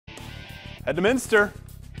Head to Minster.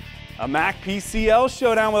 A MAC PCL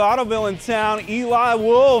showdown with Ottoville in town. Eli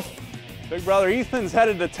Wolf. Big brother Ethan's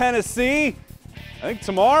headed to Tennessee. I think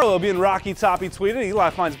tomorrow he'll be in Rocky Top. He tweeted. Eli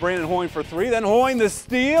finds Brandon Hoyne for 3. Then Hoyne the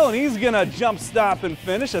steal, and he's going to jump, stop, and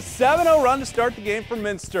finish. A 7-0 run to start the game for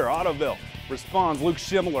Minster. Ottoville responds. Luke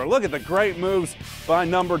Schimmeler. Look at the great moves by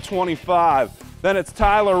number 25. Then it's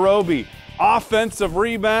Tyler Roby. Offensive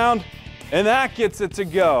rebound, and that gets it to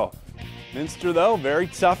go. Minster, though, very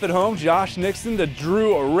tough at home. Josh Nixon to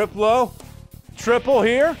Drew Riplow. Triple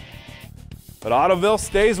here. But Ottoville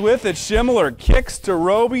stays with it. Schimmeler kicks to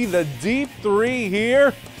Roby, the deep 3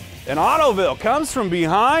 here. And Ottoville comes from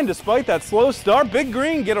behind despite that slow start. Big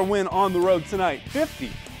Green get a win on the road tonight,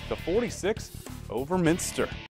 50-46 over Minster.